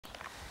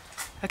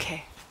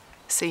Okay,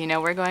 so you know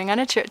we're going on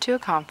a trip to a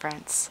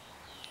conference,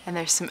 and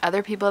there's some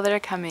other people that are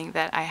coming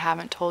that I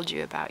haven't told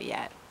you about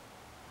yet.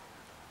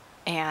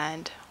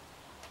 And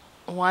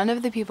one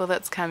of the people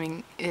that's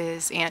coming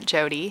is Aunt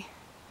Jody,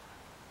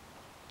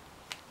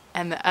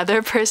 and the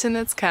other person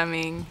that's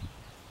coming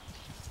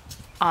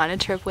on a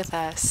trip with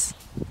us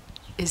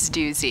is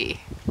Doozy.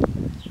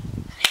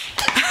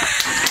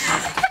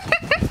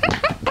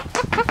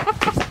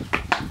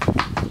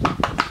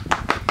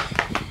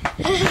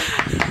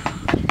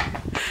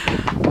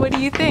 What do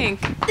you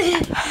think?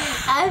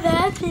 I'm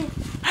happy.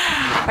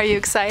 Are you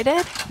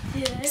excited?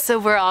 Yes. So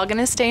we're all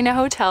gonna stay in a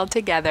hotel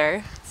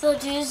together. So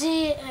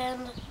Doozy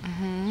and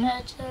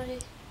Jody,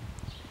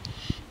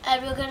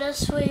 and we're gonna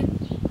sleep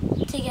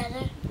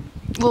together.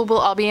 Well, we'll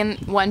all be in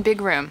one big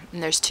room,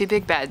 and there's 2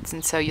 big beds,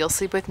 and so you'll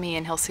sleep with me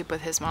and he'll sleep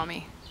with his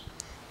mommy.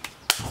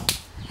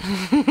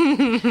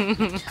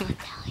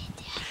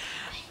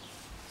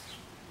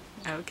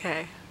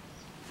 Okay.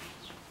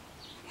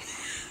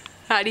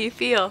 How do you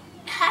feel?